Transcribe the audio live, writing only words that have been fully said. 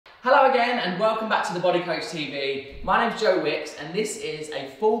Hello again and welcome back to the Body Coach TV. My name's Joe Wicks and this is a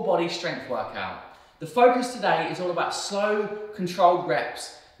full body strength workout. The focus today is all about slow, controlled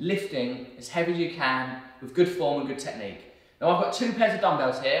reps, lifting as heavy as you can with good form and good technique. Now I've got two pairs of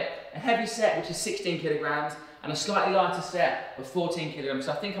dumbbells here, a heavy set which is 16 kilograms and a slightly lighter set of 14 kilograms.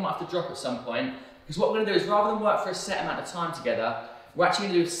 So I think I might have to drop at some point because what we're going to do is rather than work for a set amount of time together, we're actually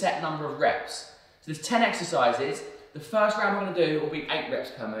going to do a set number of reps. So there's 10 exercises. The first round we're going to do will be 8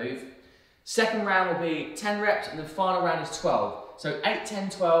 reps per move. Second round will be 10 reps and the final round is 12. So 8, 10,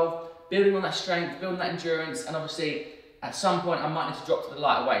 12, building on that strength, building that endurance, and obviously at some point I might need to drop to the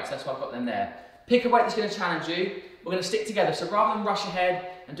lighter weight, so that's why I've got them there. Pick a weight that's going to challenge you. We're going to stick together, so rather than rush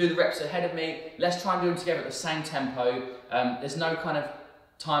ahead and do the reps ahead of me, let's try and do them together at the same tempo. There's no kind of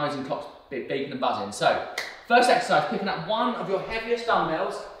timers and clocks beeping and buzzing. So, first exercise, picking up one of your heaviest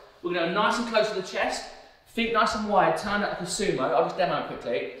dumbbells. We're going to go nice and close to the chest, feet nice and wide, turn it like a sumo. I'll just demo it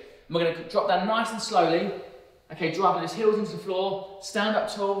quickly. And we're going to drop down nice and slowly. Okay, driving his heels into the floor, stand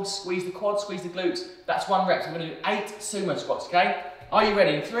up tall, squeeze the quads, squeeze the glutes. That's 1 rep. So we're going to do 8 sumo squats, okay? Are you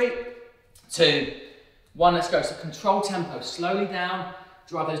ready? 3, 2, 1, let's go. So control tempo, slowly down,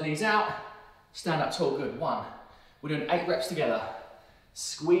 drive those knees out, stand up tall, good. 1. We're doing 8 reps together.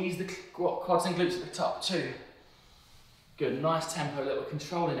 Squeeze the quads and glutes at the top. 2. Good, nice tempo, look, we're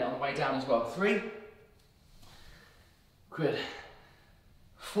controlling it on the way down as well. 3. Good.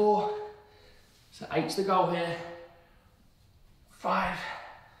 4. So 8's the goal here. 5.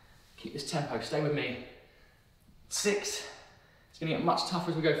 Keep this tempo, stay with me. 6. It's gonna get much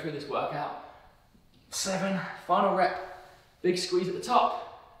tougher as we go through this workout. 7, final rep. Big squeeze at the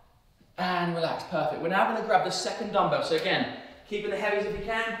top. And relax, perfect. We're now gonna grab the second dumbbell. So again, keeping the heavies if you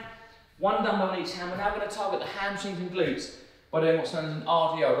can. 1 dumbbell in each hand. We're now going to target the hamstrings and glutes by doing what's known as an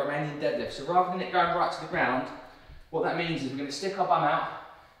RDO, Romanian deadlift. So rather than it going right to the ground, what that means is we're going to stick our bum out,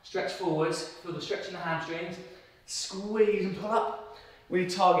 stretch forwards, feel the stretch in the hamstrings, squeeze and pull up. Really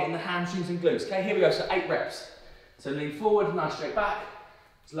targeting the hamstrings and glutes. Okay, here we go, so 8 reps. So lean forward, nice straight back,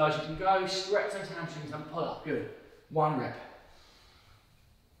 as low as you can go, stretch those hamstrings and pull up, good. 1 rep.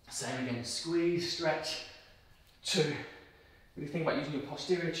 Same again, squeeze, stretch, 2. Really think about using your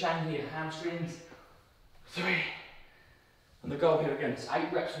posterior chain here, your hamstrings. 3. And the goal here again is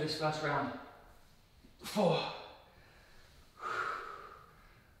 8 reps for this first round. 4.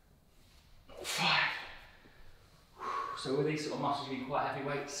 5. So with these sort of muscles, you need quite heavy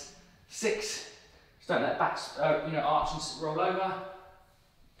weights. 6. Just don't let back, arch and roll over.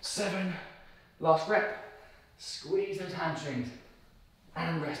 7. Last rep. Squeeze those hamstrings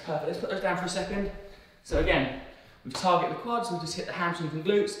and rest. Perfect. Let's put those down for a second. So again, we've targeted the quads, we've just hit the hamstrings and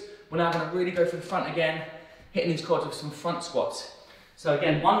glutes. We're now going to really go for the front again, hitting these quads with some front squats. So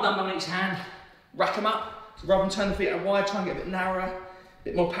again, 1 dumbbell in each hand, rack them up. So rather than turn the feet out wide, try and get a bit narrower, a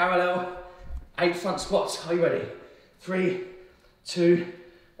bit more parallel. 8 front squats, are you ready? 3, 2,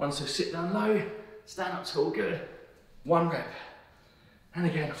 1, so sit down low, stand up tall, good. 1 rep. And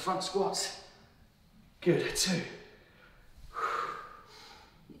again, front squats, good. 2,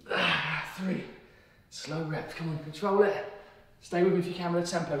 3, slow reps, come on, control it. Stay with me if you can with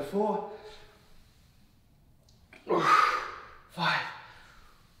the tempo. 4, 5,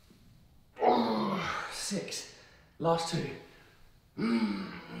 6, last 2,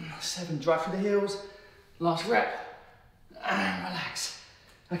 7, drive through the heels, last rep, and relax.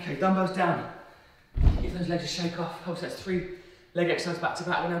 Okay, dumbbells down. Give those legs a shake off. Obviously that's 3 leg exercises back to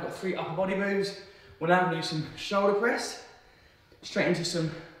back. We've now got 3 upper body moves. We're now going to do some shoulder press, straight into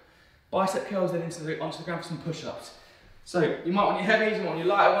some bicep curls, then onto the ground for some push-ups. So you might want your heavies, you might want your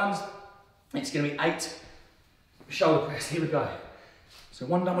lighter ones. It's going to be 8 shoulder press. Here we go. So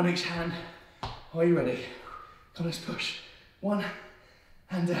 1 dumbbell in each hand. Are you ready? Come on, let's push. 1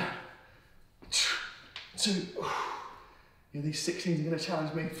 and down. 2. Yeah, these 16s are going to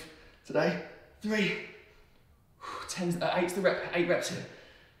challenge me today. 3. 8's the rep. 8 reps here.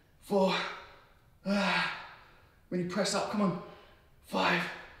 4. Really press up. Come on. 5.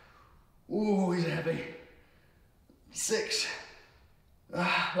 Ooh, he's heavy. 6.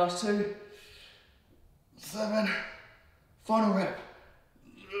 Last 2. 7. Final rep.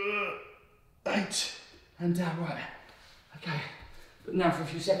 8. And down, right. Okay. Put them down for a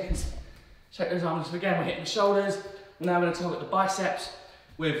few seconds. Shake those arms. So again, we're hitting the shoulders. We're now going to target the biceps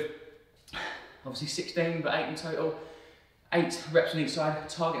with obviously 16, but 8 in total. 8 reps on each side.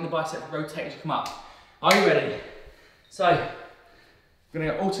 Targeting the biceps, rotate as you come up. Are you ready? So, we're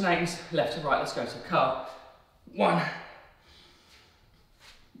going to go alternating left to right. Let's go. So curl. 1.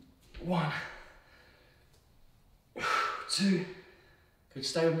 1. 2. Good.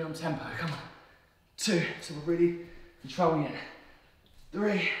 Stay with me on tempo. Come on. 2. So we're really controlling it.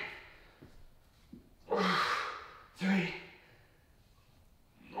 3.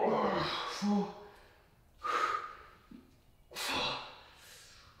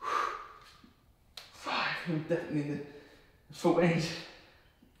 definitely in the 14s.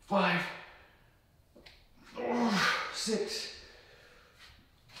 5, 6,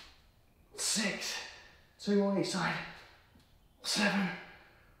 6, 2 more on each side, 7,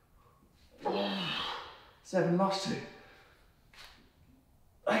 7, last 2,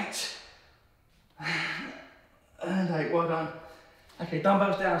 8, and 8, well done. Okay,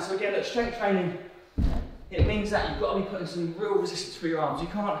 dumbbells down. So again, look, strength training, it means that you've got to be putting some real resistance through your arms. You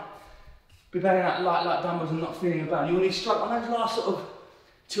can't be banging out light dumbbells and not feeling a burn. You will need struggle. I know the last sort of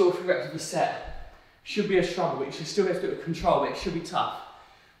 2 or 3 reps of the set should be a struggle, but you should still have to do it with control, but it should be tough.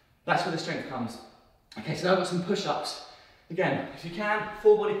 That's where the strength comes. Okay, so now I've got some push-ups. Again, if you can,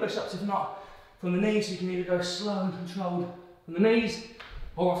 full body push-ups. If not, from the knees, you can either go slow and controlled from the knees,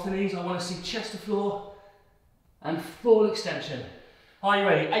 or off the knees. I want to see chest to floor and full extension. Are you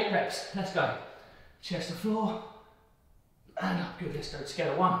ready? 8 reps, let's go. Chest to floor, and up, good, let's go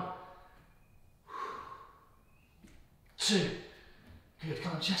together. 1, 2, good,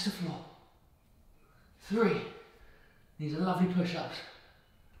 come on, chest to floor. 3, these are lovely push-ups.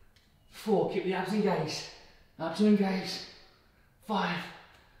 4, keep the abs engaged. Abs to engage. 5,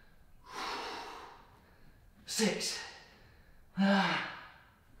 6,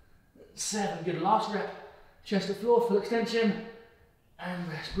 7, good, last rep. Chest to floor, full extension, and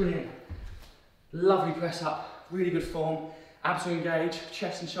rest, brilliant. Lovely press up, really good form. Abs to engage,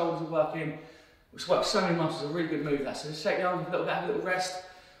 chest and shoulders are working. Which works so many muscles, a really good move that. So just shake the arms a little bit, have a little rest.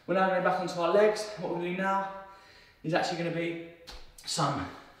 We're now going back onto our legs. What we're going to do now is actually going to be some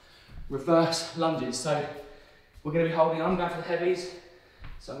reverse lunges. So we're going to be holding, I'm going for the heavies.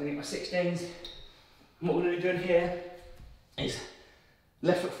 So I'm going to get my 16s. And what we're going to be doing here is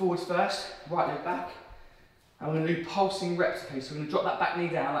left foot forwards first, right leg back. And we're going to do pulsing reps. Okay, so we're going to drop that back knee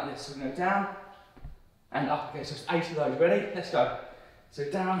down like this. So we're going to go down and up. Okay, so it's 8 of those. Ready? Let's go. So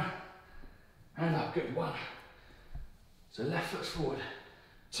down and up. Good. 1. So left foot forward.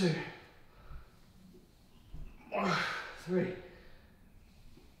 2, 3,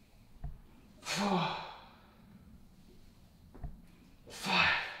 4, 5.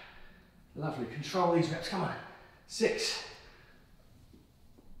 Lovely. Control these reps. Come on. 6,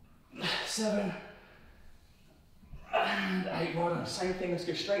 7, and 8. Well done. Same thing. Let's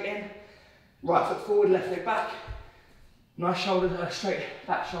go straight in. Right foot forward, left leg back. Nice shoulders, straight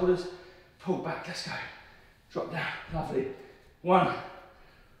back shoulders. Pull back. Let's go. Drop down. Lovely. 1,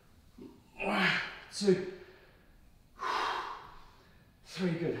 2, 3.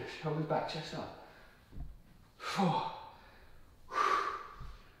 Good. Shoulders back, chest up. 4,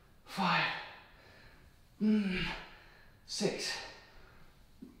 5, 6,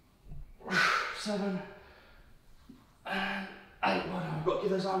 7, and 8. Well done. We've got to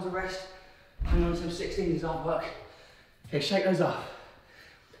give those arms a rest. Hang on to some 16s, arm work. Okay, shake those up.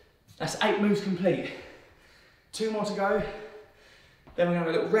 That's 8 moves complete. 2 more to go. Then we're going to have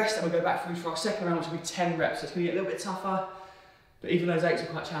a little rest and we'll go back through for our second round, which will be 10 reps. So it's going to get a little bit tougher, but even those 8s are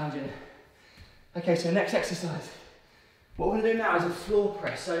quite challenging. Okay, so next exercise. What we're going to do now is a floor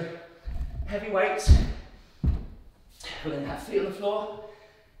press. So heavy weights. We're going to have feet on the floor,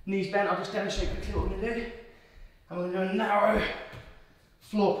 knees bent. I'll just demonstrate quickly what we're going to do. And we're going to do a narrow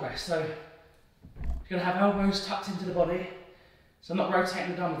floor press. So you're going to have elbows tucked into the body. So I'm not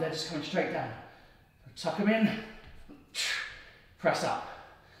rotating the dumbbells, they're just coming straight down. Tuck them in, press up.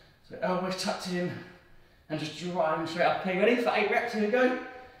 So elbows tucked in and just drive them straight up. Okay, ready for 8 reps? Here we go.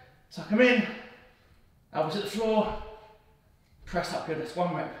 Tuck them in, elbows at the floor, press up. Good, that's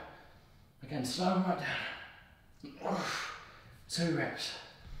 1 rep. Again, slow them right down. 2 reps.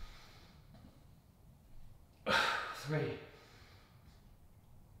 3.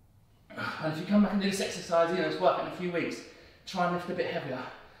 And if you come back and do this exercise, you know, it's working in a few weeks, try and lift a bit heavier,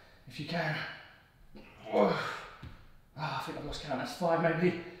 if you can. I think I've lost count, that's 5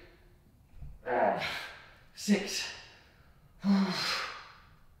 maybe. 6.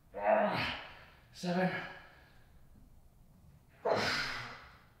 7.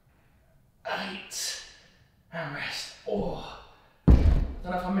 8. And rest. Don't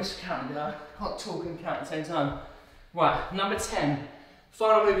know if I missed counting, did I? Can't talk and count at the same time. Right, number 10.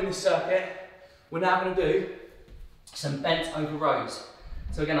 Final move in this circuit. We're now going to do some bent over rows.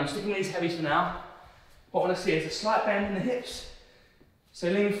 So again, I'm sticking with these heavies for now. What I want to see is a slight bend in the hips. So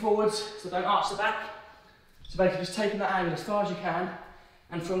leaning forwards, so don't arch the back. So basically just taking that angle as far as you can.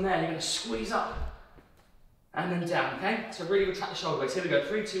 And from there, you're going to squeeze up and then down, okay? So really retract the shoulder blades. Here we go,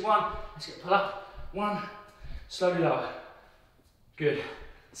 3, 2, 1. Let's get pull up. 1, slowly lower. Good.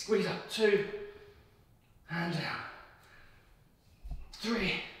 Squeeze up, 2, and down.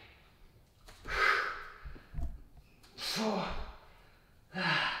 3, 4,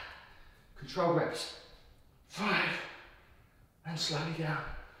 control reps. 5, and slowly down.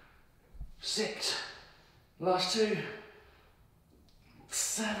 6, last 2,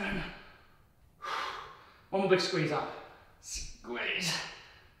 7. One more big squeeze up. Squeeze.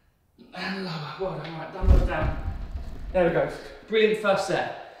 And lower. Well done. Right, dumbbells down. There we go. Brilliant first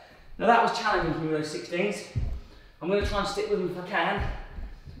set. Now that was challenging for me with those 16s. I'm going to try and stick with them if I can.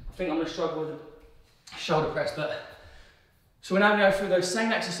 I think I'm going to struggle with the shoulder press, but so we're now going to go through those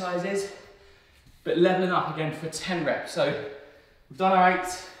same exercises, but leveling up again for 10 reps. So we've done our 8,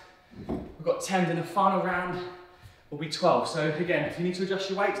 we've got 10 in the final round, will be 12. So again, if you need to adjust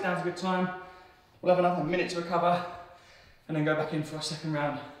your weights, now's a good time. We'll have another minute to recover and then go back in for our second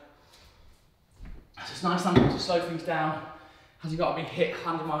round. So it's nice sometimes to slow things down. Hasn't got to be hit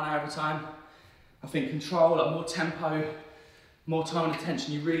 100 mile an hour every time. I think control, like more tempo, more time and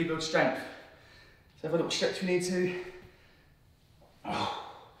attention, you really build strength. So have a little stretch if you need to. Oh,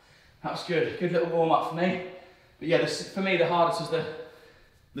 that was good. Good little warm up for me. But yeah, for me the hardest was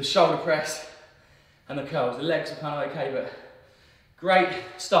the shoulder press and the curls. The legs were kind of okay, but great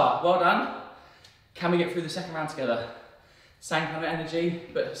start. Well done. Can we get through the second round together? Same kind of energy,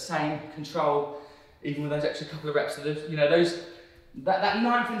 but same control, even with those extra couple of reps. So you know, that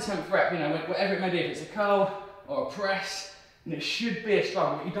 9th and 10th rep, you know, whatever it may be, if it's a curl or a press, and it should be a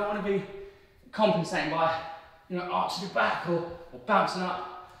struggle, but you don't want to be compensating by, you know, arching your back or bouncing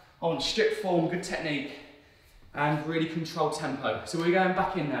up. I want strict form, good technique, and really controlled tempo. So we're going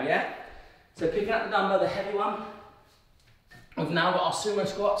back in now, yeah? So picking up the dumbbell, the heavy one. We've now got our sumo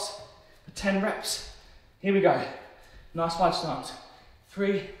squats for 10 reps. Here we go. Nice wide stance.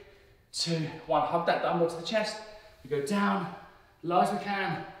 3, 2, 1. Hug that dumbbell to the chest. We go down, low as we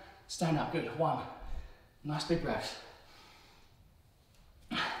can. Stand up, good. 1. Nice big breath.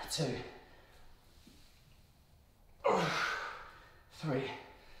 2. 3.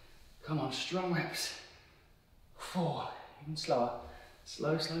 Come on, strong reps. 4. Even slower.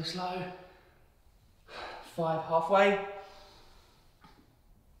 Slow, slow, slow. 5, halfway.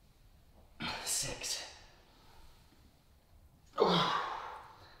 6.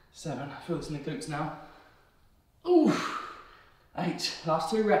 7. I feel this in the glutes now. 8. Last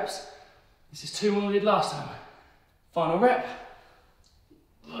 2 reps. This is 2 more we did last time. Final rep.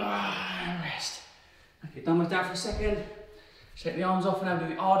 And rest. Okay, dumbbells down for a second. Shake the arms off and now do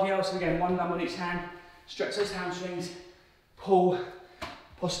the RDL. So again, 1 dumbbell in each hand. Stretch those hamstrings. Pull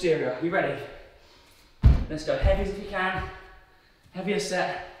posterior. You ready? Let's go heavy as if you can. Heavier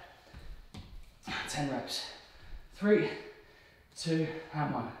set. 10 reps. 3, 2,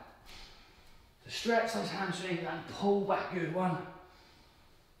 and 1. So stretch those hamstrings and pull back. Good. 1,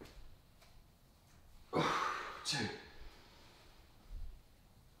 2,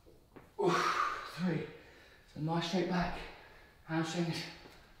 3. So nice straight back. Hamstrings.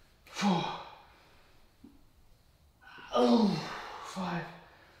 4. 5.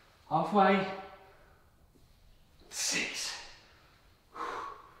 Halfway. 6.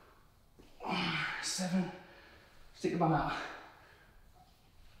 7. Stick the bum out.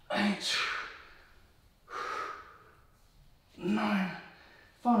 8. 9.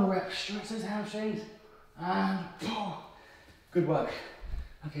 Final rep. Stretch those hamstrings and pull. Good work.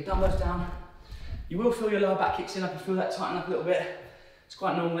 Okay, dumbbells down. You will feel your lower back kicks in. I can feel that tighten up a little bit. It's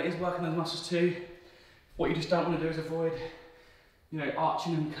quite normal. It is working those muscles too. What you just don't want to do is avoid, you know,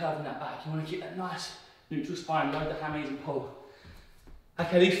 arching and curving that back. You want to keep that nice neutral spine. Load the hammies and pull.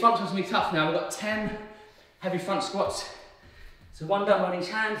 Okay, these front squats are going to be tough now. We've got 10 heavy front squats. So 1 dumbbell in each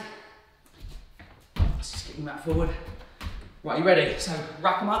hand. Let's just get your mat forward. Right, you ready? So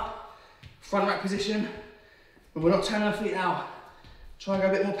rack them up, front rack position, but we're not turning our feet out. Try and go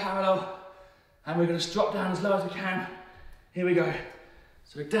a bit more parallel, and we're going to drop down as low as we can. Here we go.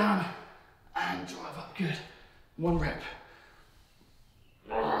 So we're down and drive up. Good. 1 rep.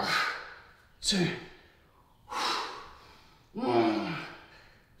 2.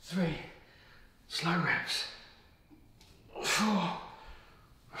 3. Slow reps. 4.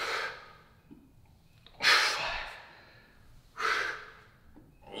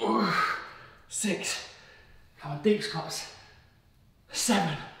 6. Come on, deep squats.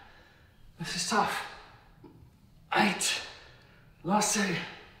 7. This is tough. 8. Last 2.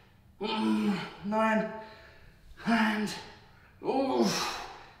 9. And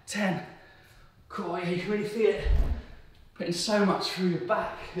 10. Cool, yeah, you can really feel it. Putting so much through your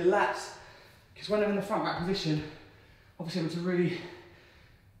back, your lats. Because when they're in the front rack position, obviously to really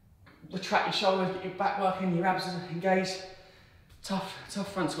retract your shoulders, get your back working, your abs engaged. Tough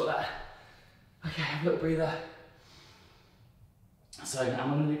front squat that. Okay, have a little breather. So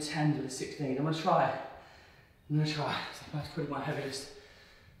I'm going to do 10 to the 16. I'm going to try. That's probably my heaviest,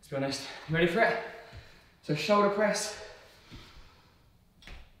 to be honest. You ready for it? So shoulder press,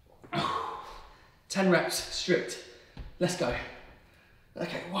 10 reps, stripped. Let's go.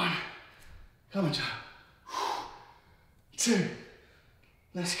 Okay, 1, come on, Joe. 2,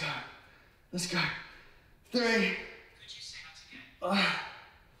 let's go. Let's go. 3,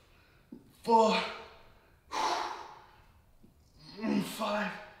 4,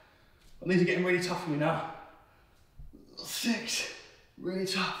 5. And these are getting really tough for me now. 6, really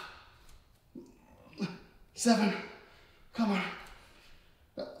tough. 7, come on.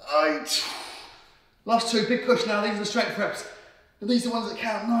 8. Last 2, big push now. These are the strength reps. And these are the ones that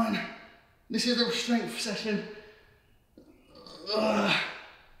count. 9. This is the strength session. Oh.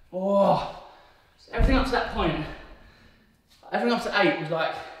 So everything up to that point, everything up to 8 was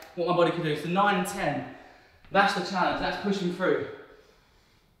like what my body could do. So 9 and 10, that's the challenge. That's pushing through.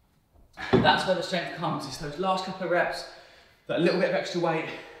 That's where the strength comes. It's those last couple of reps, that little bit of extra weight.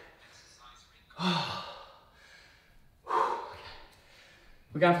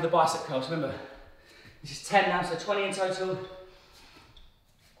 We're going for the bicep curls, remember. This is 10 now, so 20 in total.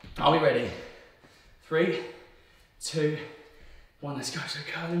 Are we ready? 3, 2, 1, let's go. So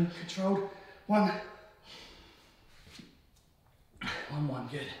curling, controlled. 1, 1,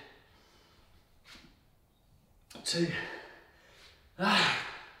 good. 2,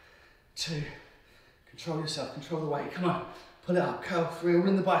 2, control yourself, control the weight, come on, pull it up, curl, 3, all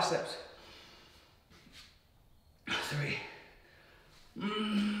in the biceps. 3,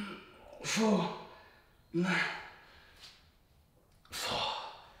 4, 4,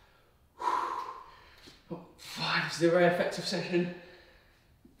 5, this is a very effective session.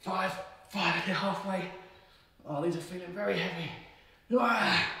 5, okay, halfway. Oh, these are feeling very heavy.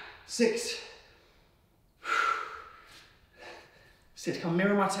 6, 6, come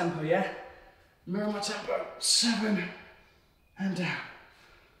mirror my tempo, yeah? Mirror my tempo. 7, and down.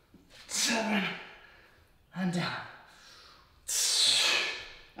 7, and down.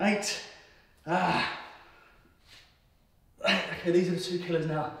 8, okay, these are the 2 killers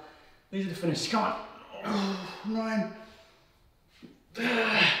now. These are the finish, come on. 9,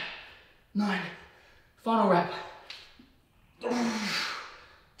 9, final rep.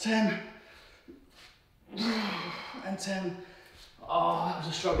 10, and 10. Oh, that was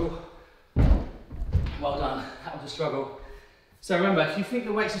a struggle. Well done, that was a struggle. So remember, if you think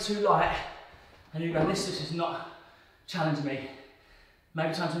the weights are too light, and you go, this is not challenging me,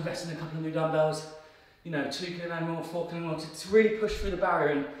 maybe time to invest in a couple of new dumbbells, you know, 2 kilo more, 4 kilo more, to really push through the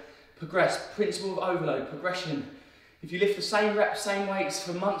barrier and progress. Principle of overload, progression. If you lift the same reps, same weights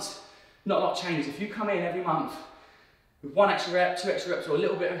for months, not a lot changes. If you come in every month with 1 extra rep, 2 extra reps, or a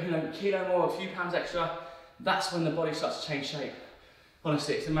little bit of, you know, a kilo more, a few pounds extra, that's when the body starts to change shape.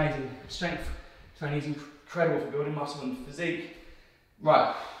 Honestly, it's amazing. Strength training is incredible for building muscle and physique.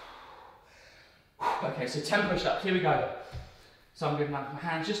 Right. Okay, so 10 push-ups, here we go. So I'm going to have my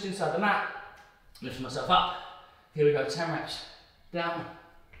hands just inside the mat, lifting myself up. Here we go, 10 reps. Down,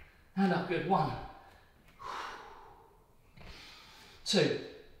 and up, good. 1, 2,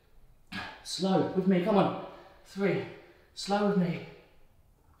 slow with me, come on. 3, slow with me.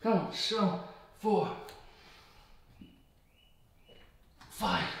 Come on, slow. 4,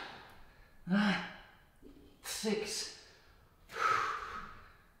 5, 6,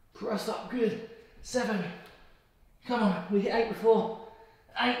 press up, good. 7, come on, we hit 8 before.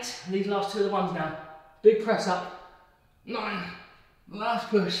 8, these last 2 are the ones now. Big press up. 9, last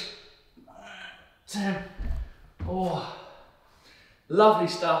push. 10, oh, lovely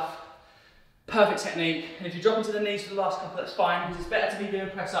stuff. Perfect technique. And if you drop into the knees for the last couple, that's fine, because it's better to be doing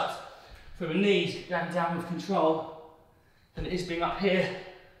press ups from the knees going down with control than it is being up here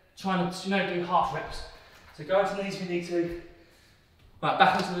trying to, you know, do half reps. So go into the knees if you need to. Right,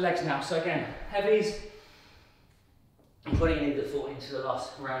 back onto the legs now. So again, heavies. I'm probably going to need the 14 to the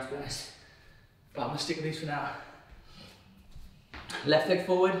last round, to be honest. But I'm going to stick with these for now. Left leg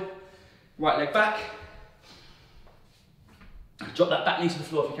forward, right leg back. Drop that back knee to the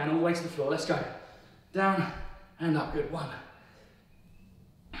floor if you can, all the way to the floor. Let's go. Down and up, good. 1.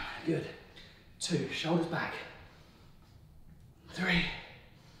 Good. 2, shoulders back. 3,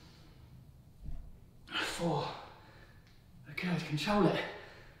 4, good, control it.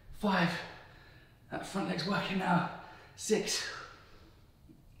 5, that front leg's working now. 6,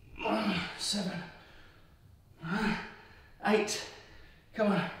 7, 8,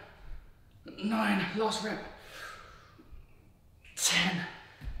 come on. 9, last rep. 10,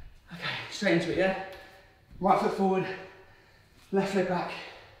 okay, straight into it, yeah? Right foot forward, left leg back.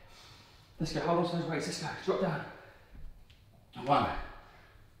 Let's go, hold on to those weights, let's go, drop down. 1,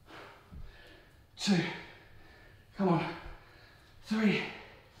 2, come on, 3,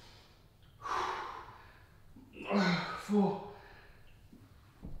 4,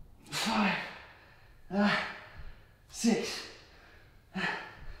 5, 6,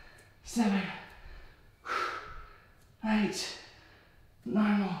 7, 8,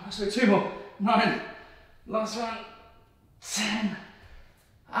 9 more. Sorry, 2 more. 9. Last one. 10.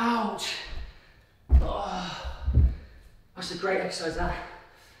 Ouch. Oh, that's a great exercise, that.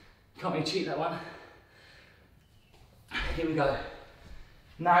 Can't really cheat that one. Here we go.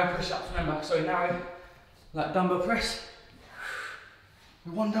 Narrow push-ups, remember. Sorry, narrow, like dumbbell press.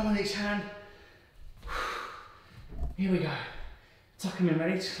 With one dumbbell in each hand. Here we go. Tuck them in,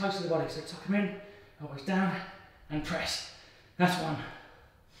 ready? It's close to the body, so tuck them in, elbows down, and press. That's 1.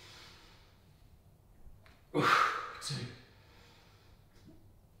 2.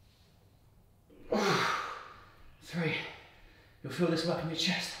 3. You'll feel this work in your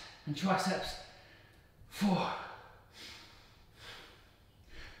chest and triceps. 4.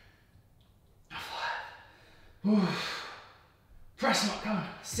 5. Press them up, come on.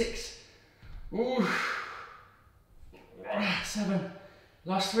 6. 7.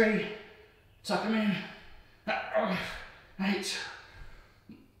 Last 3. Tuck them in. 8.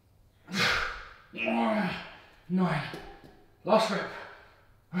 9. Last rep.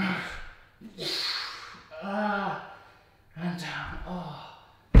 And down.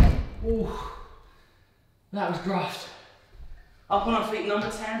 That was graft. Up on our feet, number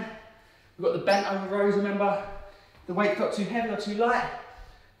 10. We've got the bent over rows, remember? The weight got too heavy or too light.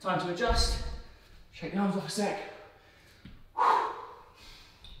 Time to adjust. Shake the arms off a sec.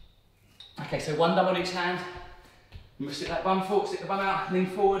 Okay, so 1 dumbbell in each hand. Remember, stick that bum forward, stick the bum out, lean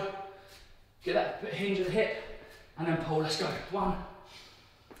forward. Get that bit of hinge of the hip, and then pull. Let's go. 1,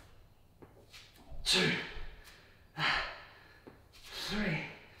 2, 3.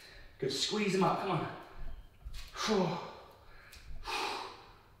 Good, squeeze them up, come on. 4,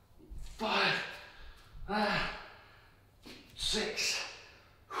 5, 6,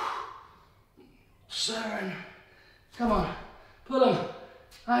 7. Come on, pull them.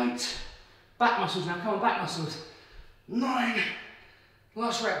 8. Back muscles now, come on, back muscles. 9.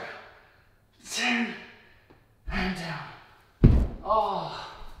 Last rep. 10. And down.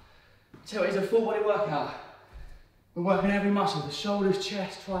 So it's a full body workout. We're working every muscle, the shoulders,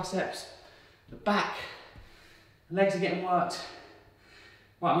 chest, triceps, the back. The legs are getting worked.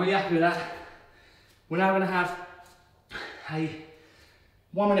 Right, I'm really happy with that. We're now going to have a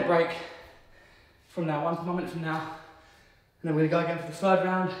 1 minute break from now, 1 minute from now. And then we're going to go again for the 3rd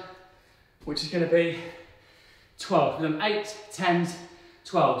round, which is going to be 12. We're doing 8, 10s,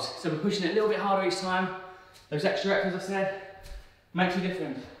 12s. So we're pushing it a little bit harder each time. Those extra reps, as I said, makes a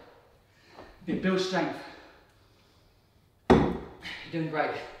difference. It builds strength. You're doing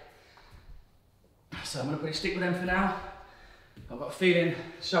great. So I'm going to put a stick with them for now. I've got a feeling,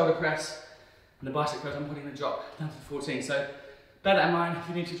 shoulder press, and the bicep curls I'm probably going to drop down to 14. So bear that in mind. If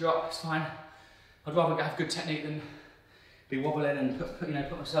you need to drop, it's fine. I'd rather have good technique than be wobbling and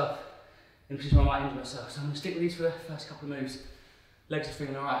put myself in a position where I might injure myself. So I'm going to stick with these for the first couple of moves. Legs are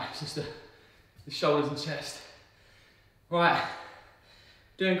feeling alright. It's just the shoulders and chest. Right.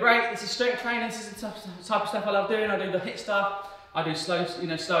 Doing great. This is strength training. This is the type of stuff I love doing. I do the HIIT stuff. I do slower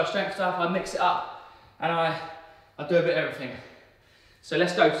strength stuff. I mix it up, and I do a bit of everything. So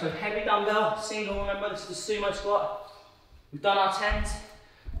let's go. So heavy dumbbell, single. Remember, this is the sumo squat. We've done our 10s.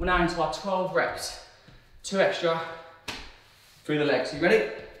 We're now into our 12 reps. 2 extra through the legs. You ready?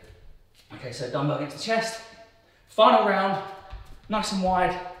 Okay. So dumbbell against the chest. Final round. Nice and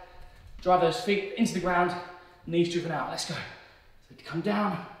wide. Drive those feet into the ground. Knees driven out. Let's go. So come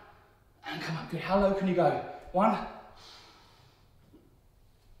down and come up. Good. How low can you go? 1,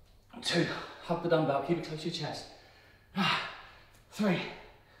 2. Hug the dumbbell. Keep it close to your chest. 3,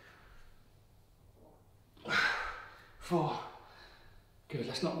 4. Good.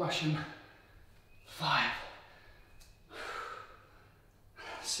 Let's not rush them. 5,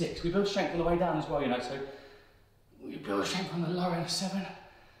 6. We build strength on the way down as well, so we build strength on the lower end. 7,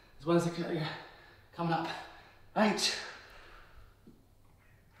 as well as the coming up. 8,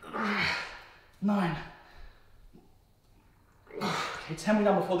 9. Okay, 10 we've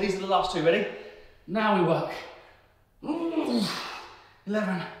done before. These are the last 2. Ready? Now we work.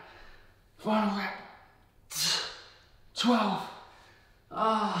 11. Final rep. 12.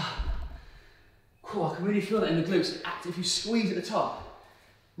 Cool. I can really feel that in the glutes. If you squeeze at the top,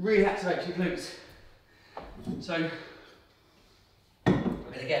 really activates your glutes. So,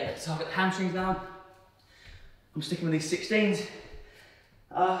 again, let's target the hamstrings now. I'm sticking with these 16s.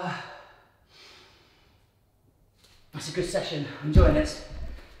 That's a good session. I'm enjoying this.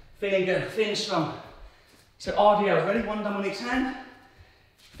 Feeling good, feeling strong. So RDL, ready? 1 dumbbell on each hand.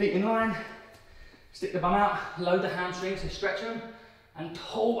 Feet in line. Stick the bum out, load the hamstrings, so stretch them, and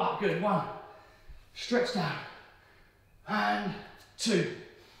pull up, good, 1. Stretch down, and 2.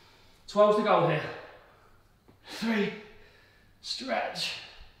 12's the goal here. 3, stretch.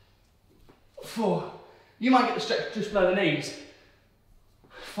 4, you might get the stretch just below the knees.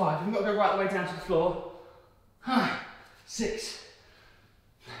 5, you've got to go right the way down to the floor. 6,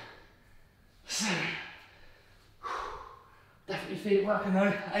 7, definitely feel it working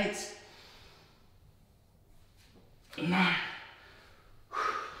though. 8, 9,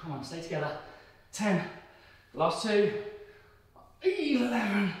 come on, stay together. 10, last 2,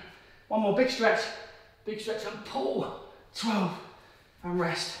 11, 1 more big stretch and pull. 12, and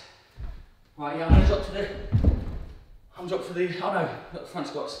rest. Right, yeah, I'm gonna drop for the, oh no, not the front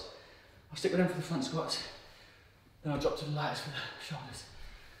squats. I'll stick with them for the front squats. Then I'll drop to the lights for the shoulders.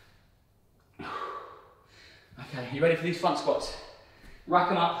 Okay, you ready for these front squats? Rack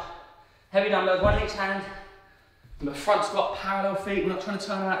them up. Heavy dumbbells, 1 in each hand. And the front squat, parallel feet. We're not trying to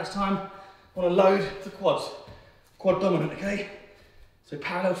turn them out this time. I want to load the quads. Quad dominant, okay? So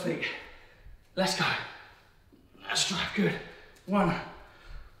parallel feet. Let's go. Let's drive, good. 1,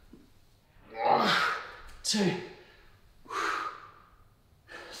 2,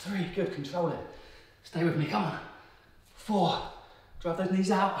 3, good, control it. Stay with me, come on. 4, drive those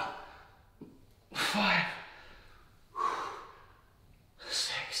knees out. 5,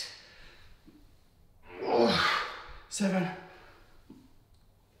 6, 7,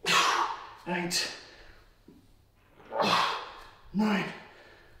 8, 9,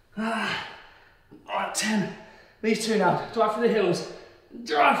 10. These 2 now, drive for the heels.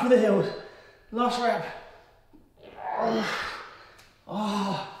 Drive for the heels. Last rep.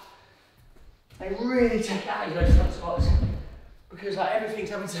 Oh, they really take it out of those front squats because like everything's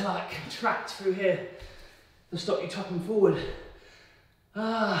having to like contract through here to stop you topping forward.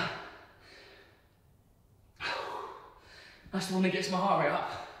 That's the one that gets my heart rate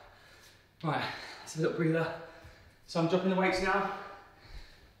up. Right, that's a little breather. So I'm dropping the weights now.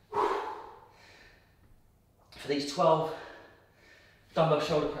 For these 12 dumbbell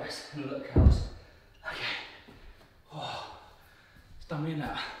shoulder press and look curls. Okay. Oh, it's done me in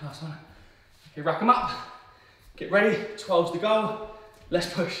that last one. Okay, rack them up. Get ready. 12's the goal.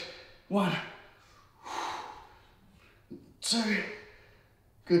 Let's push. 1, 2.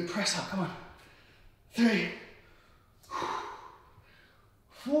 Good. Press up. Come on. 3,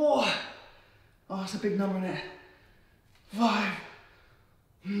 4. Oh, that's a big number in it. 5.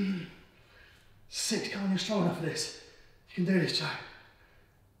 6. Come on, you're strong enough for this. You can do this, Joe.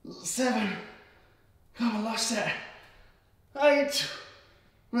 7. Come on, last set. 8.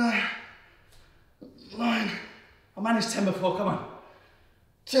 9. I managed 10 before, come on.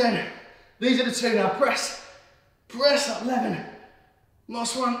 10. These are the 2 now. Press. Press up. 11.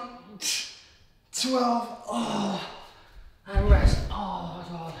 Last one. 12. Oh. And rest. Oh,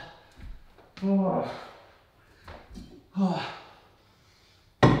 God. Oh. Oh.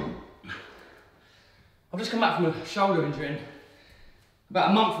 I've just come back from a shoulder injury and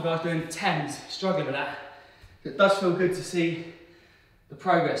about a month ago I was doing 10s, struggling with that. It does feel good to see the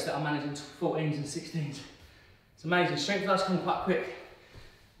progress that I'm managing to 14s and 16s. It's amazing. Strength does come quite quick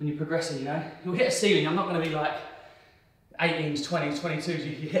when you're progressing, you know. You'll hit a ceiling. I'm not going to be like 18s, 20s, 22s.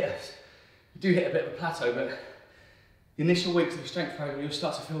 You do hit a bit of a plateau, but the initial weeks of the strength program, you'll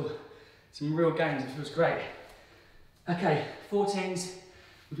start to feel some real gains. It feels great. Okay, 14s.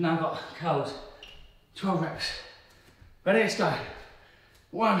 We've now got curls. 12 reps. Ready, let's go.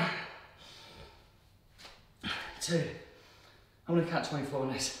 1, 2. I'm going to count 24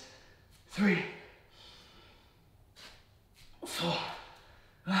 on this. 3, 4,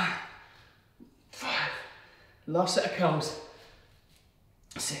 5. Last set of curls.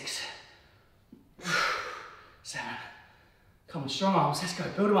 6, 7. Come on, strong arms. Let's go.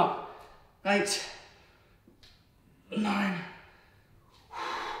 Build them up. 8, 9,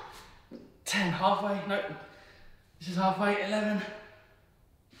 10. Halfway. No. This is halfway. 11,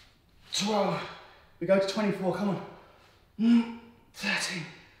 12. We go to 24. Come on. 13,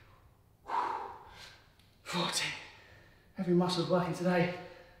 14. Every muscle's working today.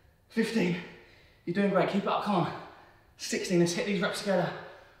 15. You're doing great. Keep it up. Come on. 16. Let's hit these reps together.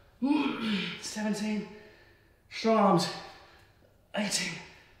 17. Strong arms. 18.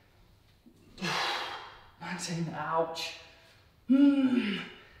 19. Ouch.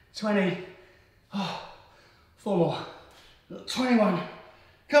 20. Oh, 4 more. 21.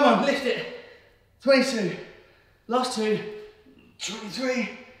 Come on, lift it. 22. Last 2. 23.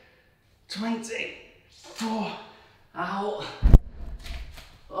 24. Out.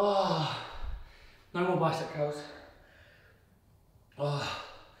 Oh. No more bicep curls. Oh.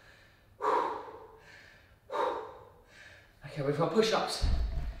 Okay, we've got push-ups.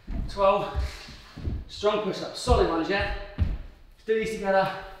 12 strong push-ups, solid ones, yeah? Let's do these together.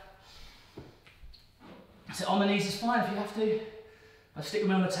 So on the knees is fine if you have to. I'll stick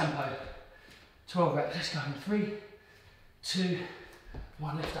them on the tempo. 12 reps, let's go in 3, 2,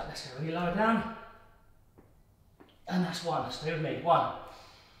 1, lift up, let's go. Really lower down. And that's 1, stay with me. 1,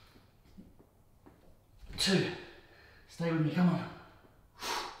 2, stay with me, come on.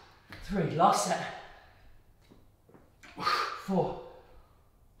 3, last set. 4,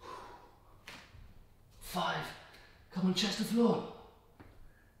 5, come on, chest to floor.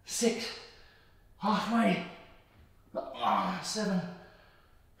 6, halfway. 7,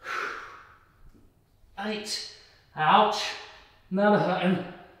 8, ouch, now they're hurting.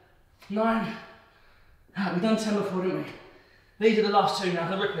 9, we've done 10 before, didn't we? These are the last 2 now,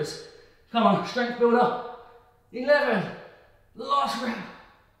 the rippers. Come on, strength builder. 11, last rep.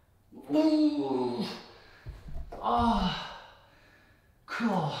 Ooh. Ah,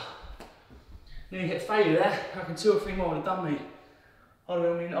 cool. Nearly hit failure there. I reckon 2 or 3 more would have done me. On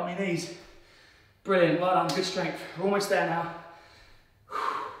my knees. Brilliant, well done, good strength. We're almost there now.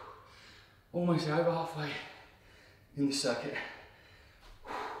 Almost there, over halfway in the circuit.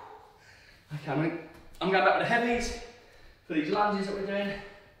 Okay, I'm going back with the heavies for these lunges that we're doing.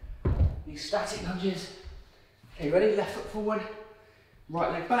 These static lunges. Okay, ready? Left foot forward,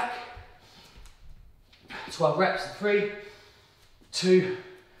 right leg back. 12 reps, 3, 2,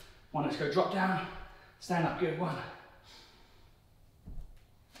 1, let's go drop down. Stand up, good, 1,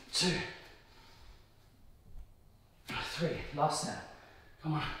 2, 3, last set.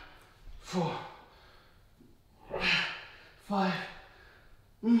 Come on. 4, 5,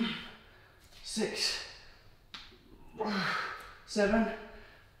 6, 7,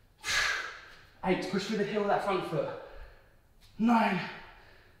 8. Push through the heel of that front foot. 9.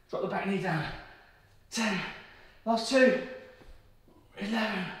 Drop the back knee down. 10. Last 2.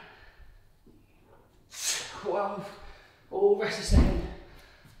 11. 12. Oh, rest a second.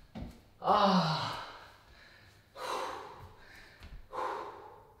 Ah.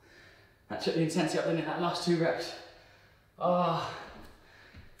 That took the intensity up, didn't it? That last 2 reps. Ah.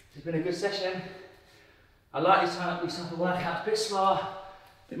 It's been a good session. I like this time these type of workouts, a bit slower,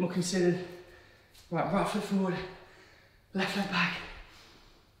 a bit more considered. Right foot forward, left leg back.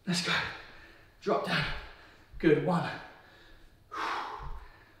 Let's go. Drop down. Good. 1,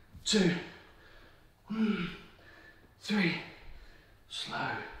 2, 3. Slow.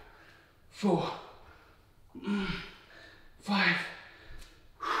 4, 5,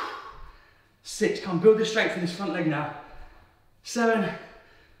 6. Come on, build the strength in this front leg now. 7,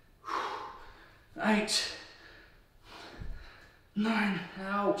 8, 9.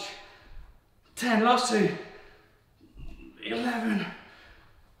 Ouch. 10, last 2, 11,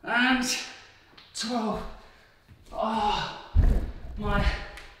 and 12. Oh, my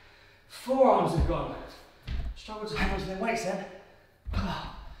forearms have gone. Struggle to hang on to their weights then.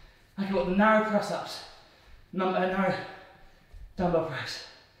 Oh, okay, what the narrow press ups, narrow dumbbell press.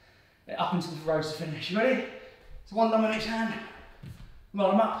 Up into the rows to finish. You ready? So 1 dumbbell in each hand.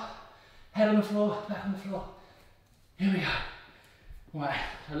 Roll them up. Head on the floor, back on the floor. Here we go. Right,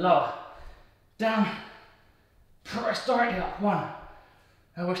 so lower. Down, press directly up. 1,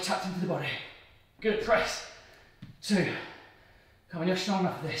 elbows tucked into the body. Good, press. 2, come on, you're strong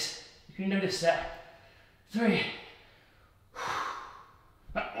enough for this. You can do this set. 3,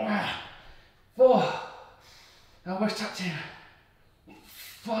 4, elbows tucked in.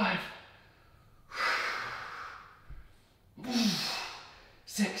 5,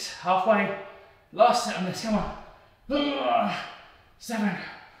 6, halfway. Last set on this, come on. 7,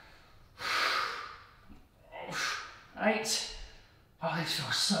 8. Oh, this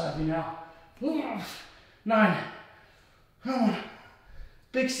feels so heavy now. 9. Come on.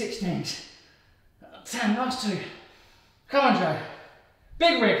 Big 16s. 10, last 2. Come on, Joe.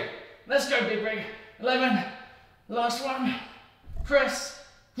 Big rig. Let's go, big rig. 11, last 1. Press.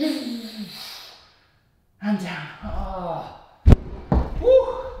 And down. Oh.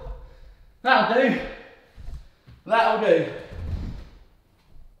 Woo. That'll do. That'll do.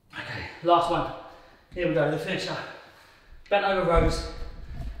 Okay, last one. Here we go, the finisher. Bent over rows,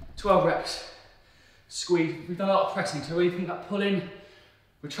 12 reps. Squeeze. We've done a lot of pressing, so really think about pulling,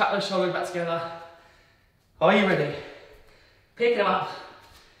 retract those shoulders back together. Are you ready? Pick them up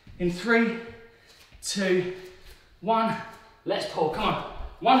in 3, 2, 1. Let's pull, come on.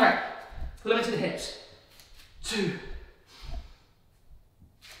 1 rep. Pull them into the hips. 2,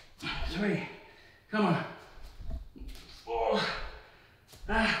 3, come on. 4,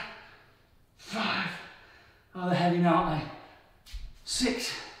 5. Oh, they're heavy now, aren't they?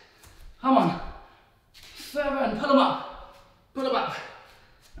 6, come on. 7, pull them up.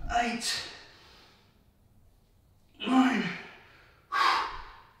 8, 9,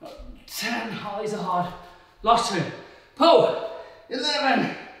 10. Oh, these are hard. Last 2. Pull.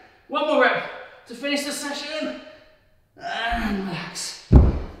 11. One more rep to finish the session. And relax.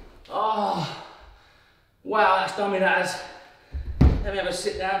 Oh, wow, that's done me, that has. Let me have a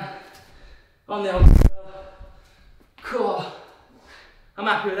sit down on the old dumbbell. Cool. I'm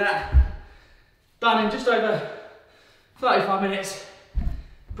happy with that. Done in just over 35 minutes.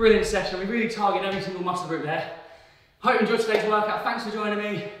 Brilliant session. We really target every single muscle group there. Hope you enjoyed today's workout. Thanks for joining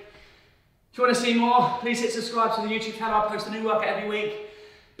me. If you want to see more, please hit subscribe to the YouTube channel. I post a new workout every week.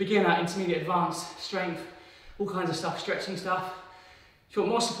 Beginner, intermediate, advanced, strength, all kinds of stuff, stretching stuff. If you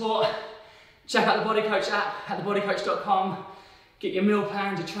want more support, check out the Body Coach app at thebodycoach.com. Get your meal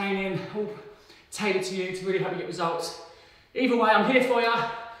plans, your training, all tailored to you to really help you get results. Either way, I'm here for you,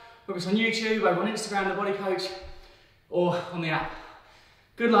 whether it's on YouTube, over on Instagram, The Body Coach, or on the app.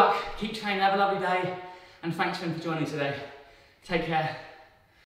 Good luck, keep training, have a lovely day, and thanks for joining me today. Take care.